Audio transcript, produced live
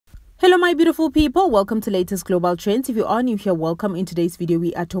Hello my beautiful people, welcome to latest global trends. If you are new here, welcome. In today's video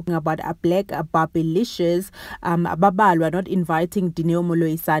we are talking about a Blackbarbielish Babalwa not inviting Dineo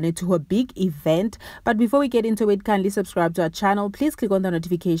Moloisane to her big event. But before we get into it, kindly subscribe to our channel, please click on the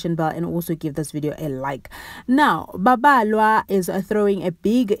notification bell and also give this video a like. Now Babalwa is throwing a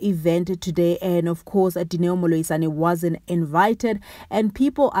big event today, and of course Dineo Moloisane wasn't invited, and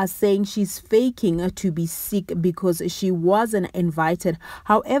people are saying she's faking to be sick because she wasn't invited.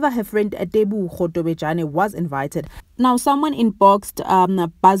 However, her friend Tebogo was invited. Now, someone inboxed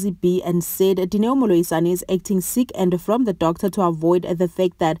Buzzy B and said Dineo Moloisane is acting sick and from the doctor to avoid the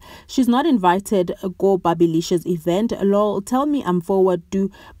fact that she's not invited go Barbielish's event. Lol, tell me I'm forward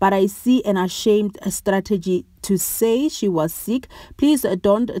to, but I see an ashamed strategy to say she was sick. Please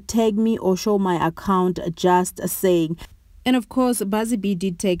don't tag me or show my account, just saying. And of course, Buzzy B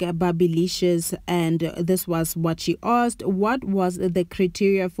did take Barbielish's, and this was what she asked. What was the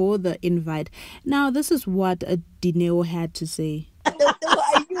criteria for the invite? Now, this is what Dineo had to say. I'm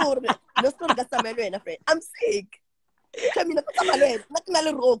sick. This is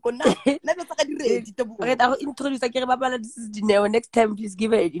Dineo. Next time, please give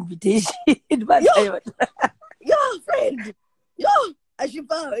her an invitation. Yo, friend. Yo, I should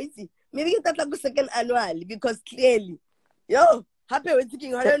buy it. Maybe you thought like second annual because clearly. Yo, happy with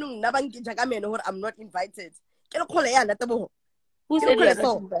thinking I'm not invited. Can you call it? Who said you're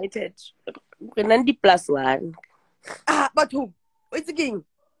not invited? Nandi plus one. But who? It's again,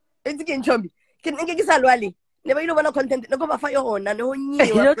 Chombi. Can you get Salwali? Never you want to content. No go for your own. And no new.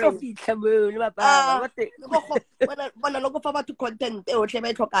 What when I look forward to content, or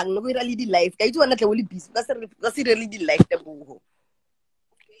clever talk and no really the life. I do want to really be. That's really the life.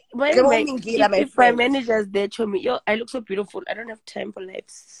 If my manager's there, show me, yo, I look so beautiful. I don't have time for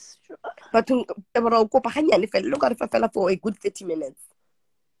lives. But look at if I fell for a good 30 minutes.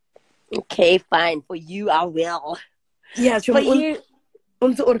 Okay, fine. For you, I will. Yeah, for you.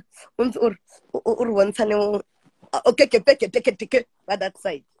 Okay, take it. By that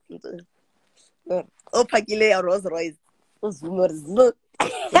side. Oh, Pagile or Rolls Royce.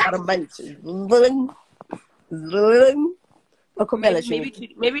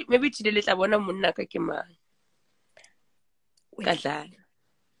 Maybe today let's want to munna ka ke mang ka dlala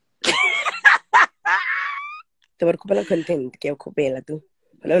te ba khopela content ke khopela tu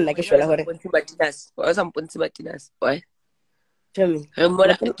wala nna ke shola hore wa sa mpontshe batinas oi tshemi re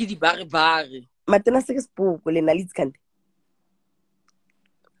mona ke di bare matena se ke spoko le na litskante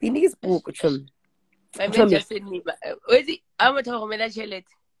dini ke spoko tshemi my manager said me ozi ama tho romela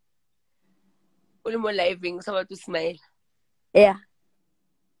chelete o le mo living sa ba to smile. Yeah.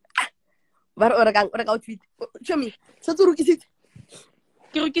 But or gang outfit. Chumi. So to rukisitse.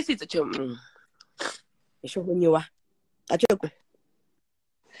 Ke rukisitse chumi. Esho honyiwa. Acheko.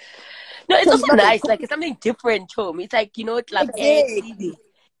 No, it's also nice. Like it's something different, chumi. It's like, you know, club exactly.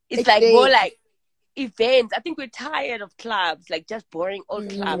 It's like more like events. I think we're tired of clubs, like just boring old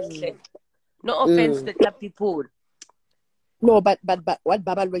clubs. Like, no offense to the club people. No, but what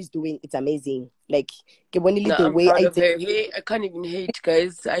Babalwa is doing, it's amazing. Like, the way I can't even hate,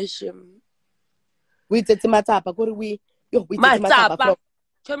 guys. I shame. Wait, it's Matapa. Matapa.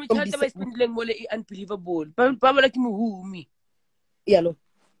 Tell me, unbelievable. Baba like me. Yeah, no.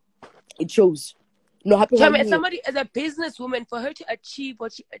 It shows. No, happy. Tell me, somebody as a businesswoman, for her to achieve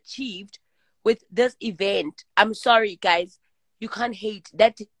what she achieved with this event, I'm sorry, guys. You can't hate.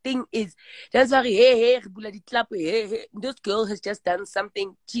 That thing is, that's why this girl has just done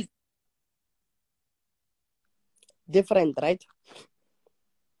something different, right?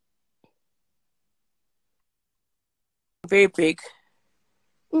 Very big.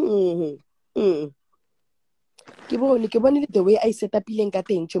 Ke bone the way I set up ileng ka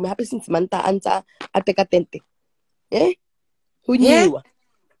teng tshome hape since manta antsa ate ka tente. Ho nyiwa.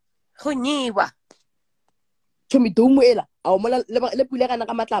 Tshome domo ela a o mola le pula kana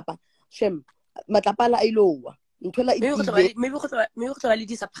ka matlapa shem matlapa la ilowa nthola maybe go tla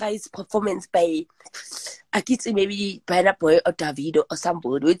le surprise performance by akitse maybe Banner Boy or Davido or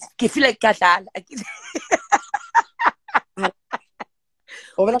somebody. Ke feel like ka dlala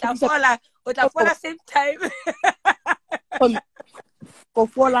o tla fola same time go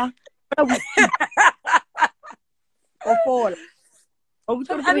fola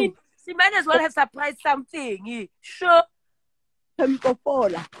I mean, she might as well have surprised something. Sure. Guys,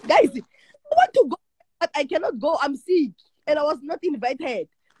 I want to go, but I cannot go. I'm sick. And I was not invited.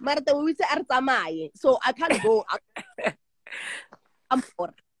 So I can't go. I'm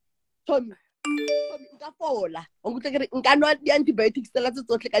for. Tommy. Nka fola. Nka nwa di antibiotics tsa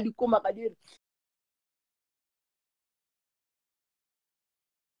tsotlhe ka dikoma ka dire.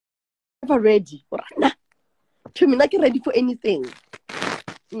 never ready. Nah. Chum, not ready for anything.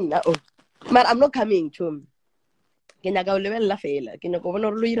 No. But I'm not coming, Chum. Can I go level la fela? Can I go on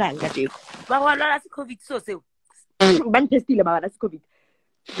or Luirang at you? But what that's COVID so. Ban still about that's COVID.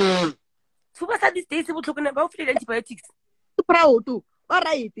 Super sad these days we're talking about free antibiotics. Proud too. All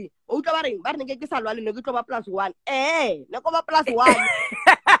right. Barring get this alone, no go plus one. No go plus one.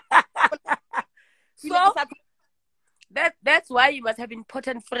 So that's why you must have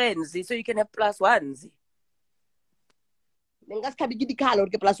important friends so you can have plus ones. Nka ska bigi dikalo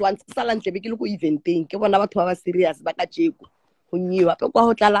ke plus one sala ntle bigi le go eventing ke bona batho ba serious ba ka tsheko go nyiwa pe kwa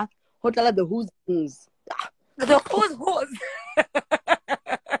ho tlala the who's the who's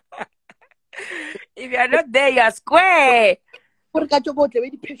if you are not there you are square gore ka tshoko tle be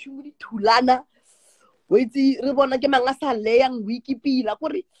di pheshu di thulana wetsi re bona ke manga sa le yang wiki pila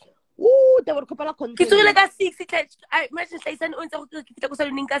gore te wor khopela content ke tsogile ka 6 I imagine Hlaisane o ntse go fitla go sa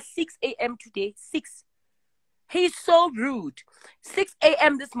luneng ka 6 a.m. today 6. He's so rude. 6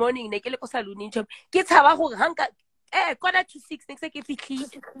 a.m. this morning, ke le ko saluni ntsho. Ke tshaba gore hanka quarter to 6 ne ke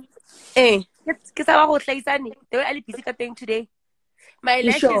fitlhile. Ke tshaba go Hlaisane. They were ali busy ka teng today. My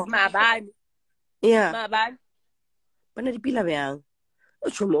lashes mabane. Yeah. Mabane. Bana di pila bjang. O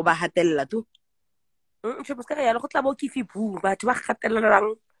tshomo ba hatella tu. Ntsho mo ska ya go tla bo kifi bu batho ba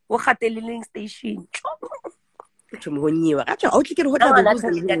gatelelang go gateleleng station. Tshomo go nyiwa. Ka tsho o tle ke re ho tla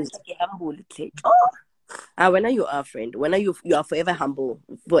bo when you are friend, when you are forever humble,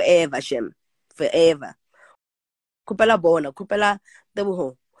 forever Shem, forever. Kupela bona, kupela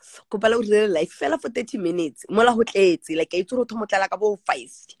Tebogo, kupela o real life fella for 30 minutes. Mola ho tletse like e tsoro thomo tlala ka bo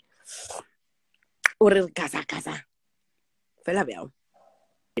 5. O re kaza fela bjao.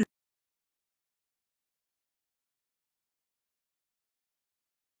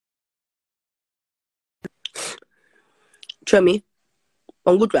 Chumi,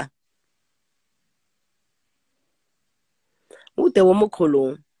 pangutwa. Ute wo mo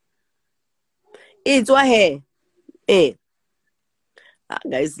kholong. E tswa he.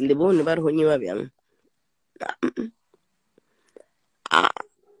 Guys, le bone ba re ho nyiwa bjang.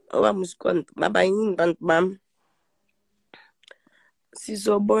 Oba muskonto mabayini bantu bam.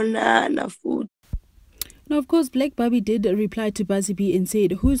 Sizobonana futhi. Now, of course, Black Barbie did reply to Buzzy B and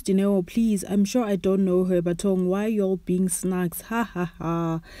said, "Who's Dineo? Please, I'm sure I don't know her, but why y'all being snacks? Ha ha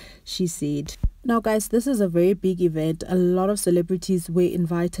ha," she said. Now, guys, this is a very big event. A lot of celebrities were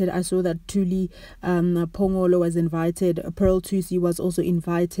invited. I saw that Thuli Pongolo was invited. Pearl Thusi was also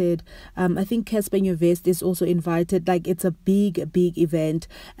invited. I think Casper Nyovest is also invited. Like, it's a big event.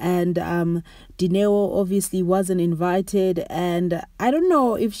 And Dineo obviously wasn't invited. And I don't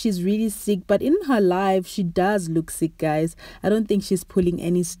know if she's really sick, but in her life, she does look sick, guys. I don't think she's pulling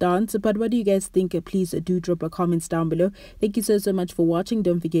any stunts. But what do you guys think? Please do drop a comments down below. Thank you so much for watching.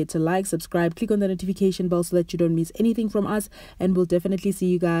 Don't forget to like, subscribe, click on the notification bell so that you don't miss anything from us, and we'll definitely see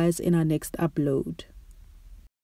you guys in our next upload.